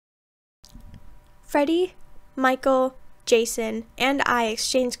Freddie, Michael, Jason, and I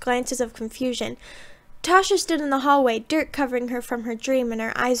exchanged glances of confusion. Tasha stood in the hallway, dirt covering her from her dream and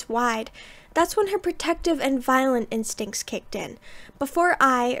her eyes wide. That's when her protective and violent instincts kicked in. Before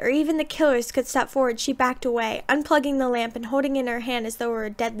I, or even the killers, could step forward, she backed away, unplugging the lamp and holding it in her hand as though it were a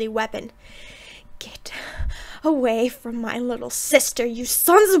deadly weapon. "Get away from my little sister, you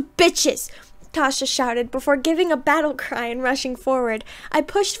sons of bitches!" Tasha shouted before giving a battle cry and rushing forward. I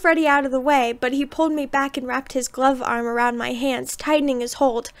pushed Freddie out of the way, but he pulled me back and wrapped his glove arm around my hands, tightening his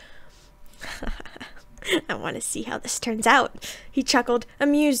hold. "I want to see how this turns out," he chuckled,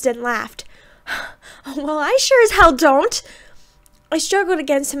 amused, and laughed. "Well, I sure as hell don't." I struggled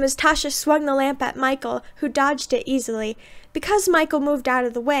against him as Tasha swung the lamp at Michael, who dodged it easily. Because Michael moved out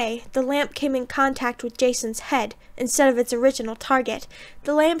of the way, the lamp came in contact with Jason's head instead of its original target.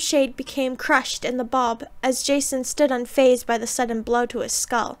 The lampshade became crushed in the bulb as Jason stood unfazed by the sudden blow to his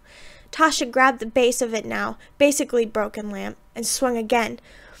skull. Tasha grabbed the base of it now, basically broken lamp, and swung again.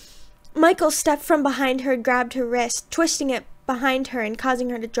 Michael stepped from behind her and grabbed her wrist, twisting it behind her and causing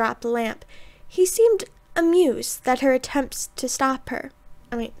her to drop the lamp. He seemed amused at her attempts to stop her.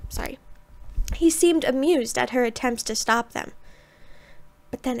 He seemed amused at her attempts to stop them.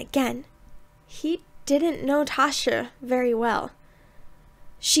 But then again, he didn't know Tasha very well.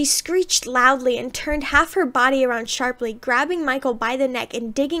 She screeched loudly and turned half her body around sharply, grabbing Michael by the neck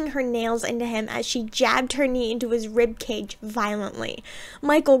and digging her nails into him as she jabbed her knee into his rib cage violently.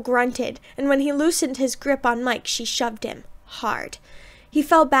 Michael grunted, and when he loosened his grip on Mike, she shoved him hard. He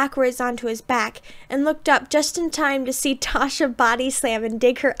fell backwards onto his back and looked up just in time to see Tasha body slam and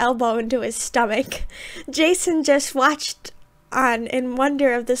dig her elbow into his stomach. Jason just watched on in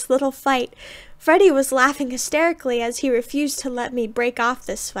wonder of this little fight. Freddie was laughing hysterically as he refused to let me break off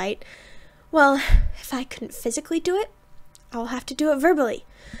this fight. Well, if I couldn't physically do it, I'll have to do it verbally.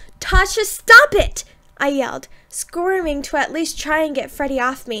 "Tasha, stop it!" I yelled, squirming to at least try and get Freddie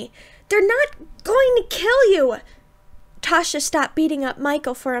off me. "They're not going to kill you!" Tasha stopped beating up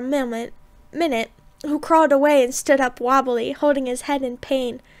Michael for a minute, who crawled away and stood up wobbly, holding his head in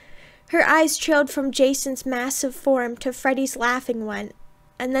pain. Her eyes trailed from Jason's massive form to Freddie's laughing one,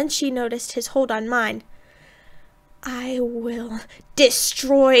 and then she noticed his hold on mine. "I will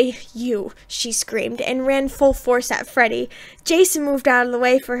destroy you," she screamed, and ran full force at Freddie. Jason moved out of the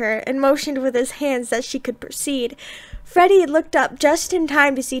way for her and motioned with his hands that she could proceed. Freddie looked up just in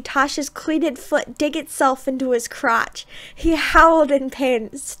time to see Tasha's cleated foot dig itself into his crotch. He howled in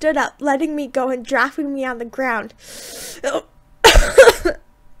pain, stood up, letting me go and dropping me on the ground.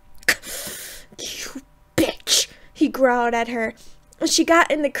 "You bitch," he growled at her. She got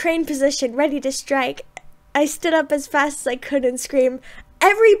in the crane position, ready to strike. I stood up as fast as I could and screamed,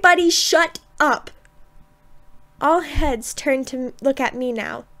 "Everybody shut up!" All heads turned to look at me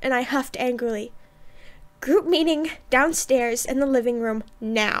now, and I huffed angrily. "Group meeting downstairs in the living room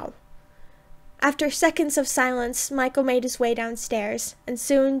now." After seconds of silence, Michael made his way downstairs, and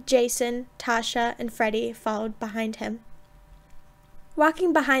soon Jason, Tasha, and Freddie followed behind him.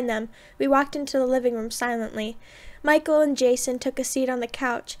 Walking behind them, we walked into the living room silently. Michael and Jason took a seat on the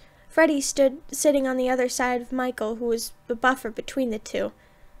couch. Freddie stood sitting on the other side of Michael, who was the buffer between the two.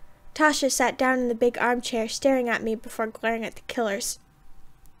 Tasha sat down in the big armchair, staring at me before glaring at the killers.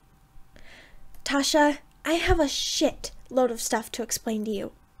 "Tasha, I have a shit load of stuff to explain to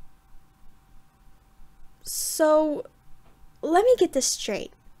you. So, let me get this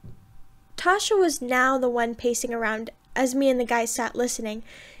straight." Tasha was now the one pacing around as me and the guys sat listening.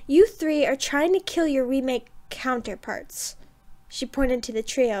 "You three are trying to kill your remake counterparts." She pointed to the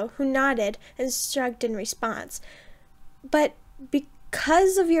trio, who nodded and shrugged in response. But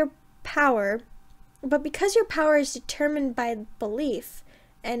because your power is determined by belief,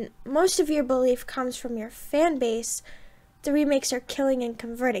 and most of your belief comes from your fan base, the remakes are killing and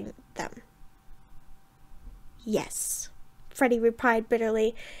converting them. "Yes," Freddie replied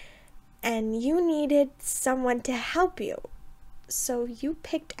bitterly, "and you needed someone to help you. So you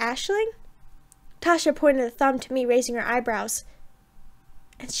picked Aisling?" Tasha pointed a thumb to me, raising her eyebrows.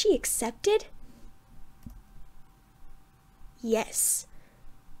 "And she accepted?" "Yes."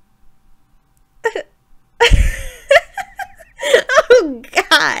 "Oh,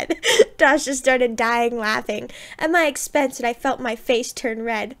 God!" Tasha started dying laughing at my expense, and I felt my face turn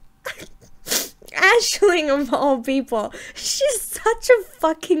red. Aisling, of all people, she's such a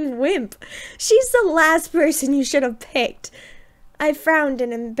fucking wimp. She's the last person you should have picked. I frowned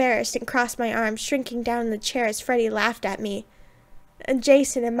and embarrassed and crossed my arms, shrinking down in the chair as Freddie laughed at me. And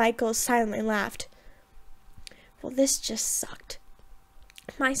Jason and Michael silently laughed. Well, this just sucked.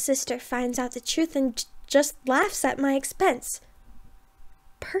 My sister finds out the truth and just laughs at my expense.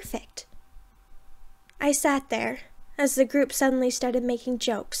 Perfect. I sat there as the group suddenly started making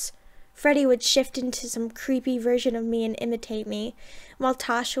jokes. Freddie would shift into some creepy version of me and imitate me, while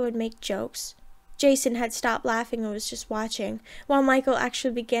Tasha would make jokes. Jason had stopped laughing and was just watching, while Michael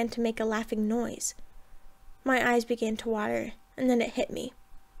actually began to make a laughing noise. My eyes began to water, and then it hit me.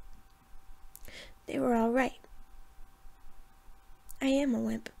 They were all right. I am a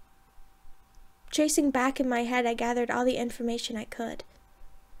wimp. Chasing back in my head, I gathered all the information I could.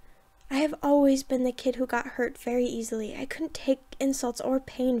 I have always been the kid who got hurt very easily. I couldn't take insults or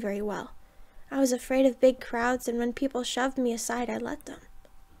pain very well. I was afraid of big crowds, and when people shoved me aside, I let them.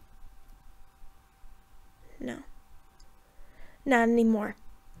 No. Not anymore.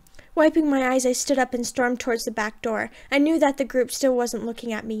 Wiping my eyes, I stood up and stormed towards the back door. I knew that the group still wasn't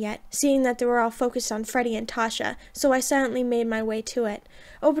looking at me yet, seeing that they were all focused on Freddie and Tasha, so I silently made my way to it.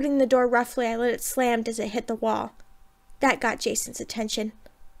 Opening the door roughly, I let it slam as it hit the wall. That got Jason's attention.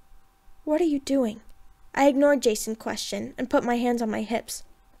 What are you doing? I ignored Jason's question and put my hands on my hips.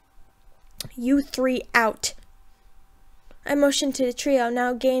 You three out. I motioned to the trio,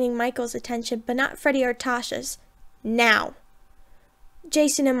 now gaining Michael's attention, but not Freddie or Tasha's. Now.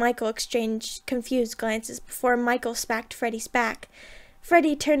 Jason and Michael exchanged confused glances before Michael smacked Freddie's back.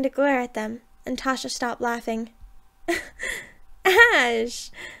 Freddie turned to glare at them, and Tasha stopped laughing. Ash!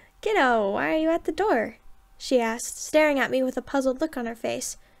 Kiddo, why are you at the door? She asked, staring at me with a puzzled look on her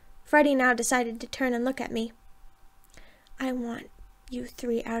face. Freddie now decided to turn and look at me. I want you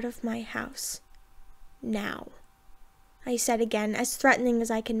three out of my house. Now. I said again, as threatening as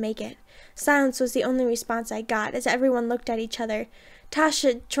I could make it. Silence was the only response I got, as everyone looked at each other.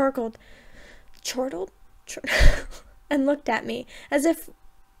 Tasha chortled, and looked at me, as if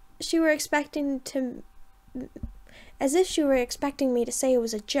she were expecting me to say it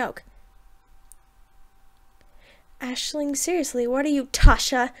was a joke. Aisling, seriously, what are you,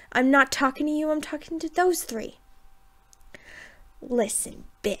 Tasha? I'm not talking to you, I'm talking to those three. Listen,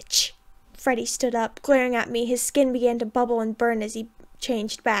 bitch. Freddie stood up, glaring at me. His skin began to bubble and burn as he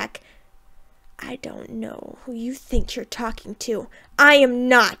changed back. I don't know who you think you're talking to. I am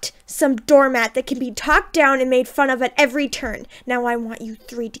not some doormat that can be talked down and made fun of at every turn. Now I want you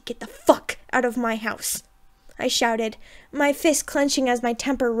three to get the fuck out of my house, I shouted, my fist clenching as my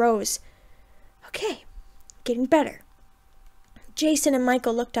temper rose. Okay, getting better. Jason and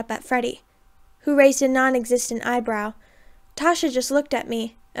Michael looked up at Freddie, who raised a non-existent eyebrow. Tasha just looked at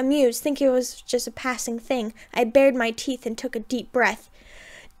me, amused, thinking it was just a passing thing. I bared my teeth and took a deep breath.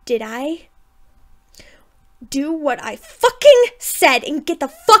 Did I do what I fucking said and get the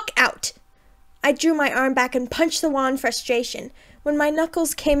fuck out? I drew my arm back and punched the wall in frustration. When my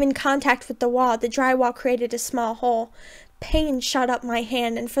knuckles came in contact with the wall, the drywall created a small hole. Pain shot up my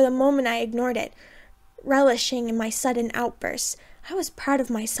hand, and for the moment I ignored it, relishing in my sudden outbursts. I was proud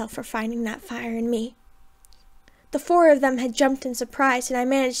of myself for finding that fire in me. The four of them had jumped in surprise, and I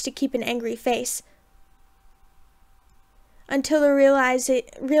managed to keep an angry face. Until the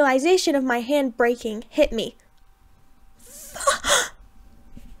realization of my hand breaking hit me.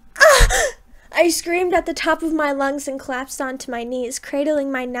 I screamed at the top of my lungs and collapsed onto my knees,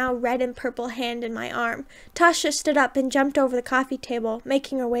 cradling my now red and purple hand in my arm. Tasha stood up and jumped over the coffee table,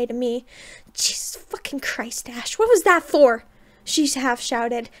 making her way to me. Jesus fucking Christ, Ash, what was that for? She half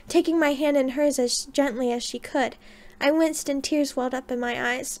shouted, taking my hand in hers as gently as she could. I winced and tears welled up in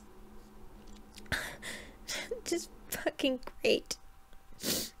my eyes. Just fucking great.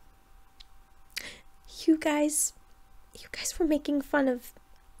 You guys were making fun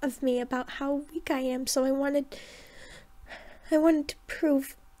of me about how weak I am, so I wanted to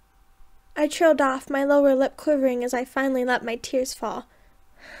prove. I trailed off, my lower lip quivering as I finally let my tears fall.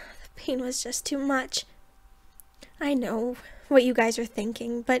 The pain was just too much. I know what you guys are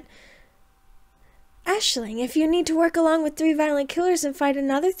thinking, but Aisling, if you need to work along with 3 violent killers and fight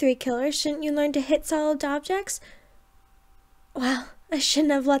another 3 killers, shouldn't you learn to hit solid objects? Well, I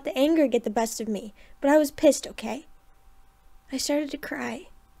shouldn't have let the anger get the best of me, but I was pissed, okay? I started to cry.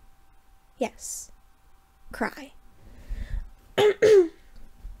 Yes, cry.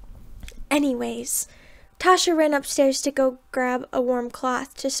 Anyways, Tasha ran upstairs to go grab a warm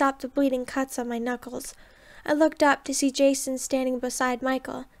cloth to stop the bleeding cuts on my knuckles. I looked up to see Jason standing beside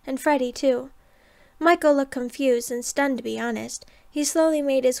Michael, and Freddie too. Michael looked confused and stunned, to be honest. He slowly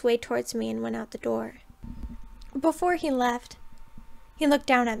made his way towards me and went out the door. Before he left, he looked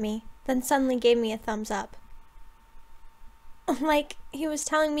down at me, then suddenly gave me a thumbs up. Like he was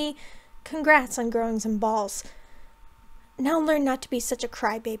telling me, congrats on growing some balls. Now learn not to be such a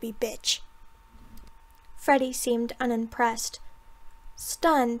crybaby bitch. Freddie seemed unimpressed.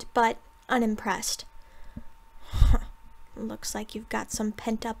 Stunned, but unimpressed. Looks like you've got some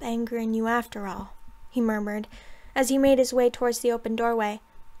pent-up anger in you after all, he murmured, as he made his way towards the open doorway.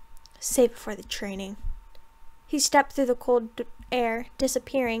 Save it for the training. He stepped through the cold air,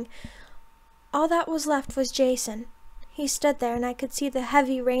 disappearing. All that was left was Jason. He stood there, and I could see the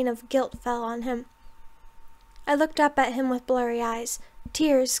heavy rain of guilt fell on him. I looked up at him with blurry eyes,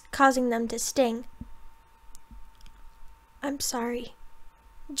 tears causing them to sting. I'm sorry,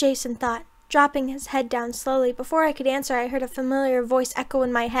 Jason thought, dropping his head down slowly. Before I could answer, I heard a familiar voice echo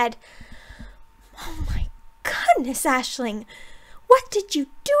in my head. Oh my goodness, Aisling! What did you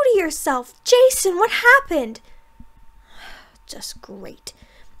do to yourself? Jason, what happened? Just great.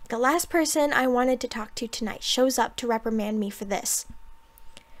 The last person I wanted to talk to tonight shows up to reprimand me for this.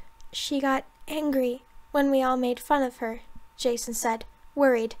 She got angry when we all made fun of her, Jason said,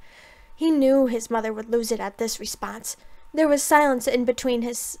 worried. He knew his mother would lose it at this response. There was silence in between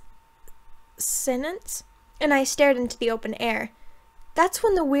his sentence, and I stared into the open air. That's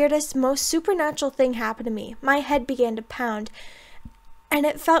when the weirdest, most supernatural thing happened to me. My head began to pound, and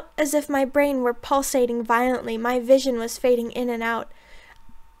it felt as if my brain were pulsating violently. My vision was fading in and out.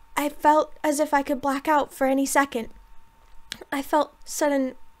 I felt as if I could black out for any second. I felt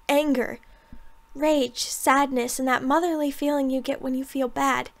sudden anger, rage, sadness, and that motherly feeling you get when you feel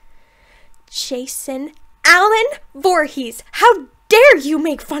bad. Jason Allen Voorhees, how dare you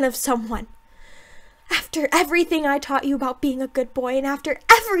make fun of someone? After everything I taught you about being a good boy, and after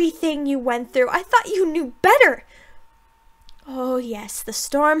everything you went through, I thought you knew better. Oh yes, the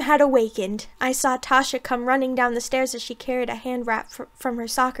storm had awakened. I saw Tasha come running down the stairs as she carried a hand wrap from her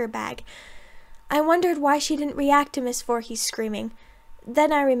soccer bag. I wondered why she didn't react to Miss Voorhees screaming.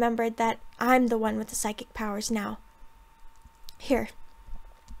 Then I remembered that I'm the one with the psychic powers now. Here,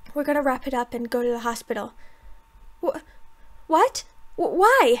 we're gonna wrap it up and go to the hospital. What?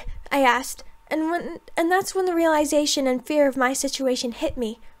 Why? I asked, and that's when the realization and fear of my situation hit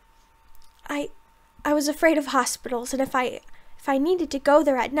me. I was afraid of hospitals, and if I needed to go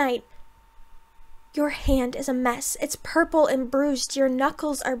there at night. Your hand is a mess. It's purple and bruised. Your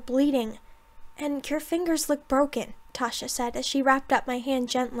knuckles are bleeding. And your fingers look broken, Tasha said as she wrapped up my hand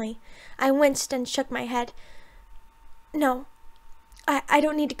gently. I winced and shook my head. No, I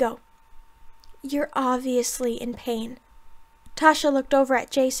don't need to go. You're obviously in pain. Tasha looked over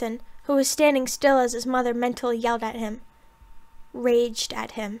at Jason, who was standing still as his mother mentally yelled at him. Raged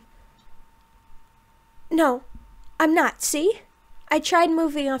at him. No, I'm not, see? I tried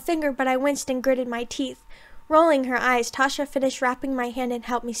moving a finger, but I winced and gritted my teeth. Rolling her eyes, Tasha finished wrapping my hand and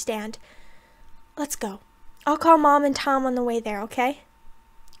helped me stand. Let's go. I'll call Mom and Tom on the way there, okay?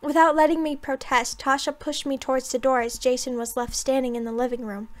 Without letting me protest, Tasha pushed me towards the door as Jason was left standing in the living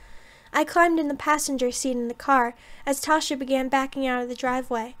room. I climbed in the passenger seat in the car as Tasha began backing out of the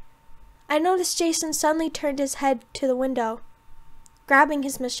driveway. I noticed Jason suddenly turned his head to the window, grabbing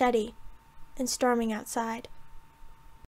his machete and storming outside.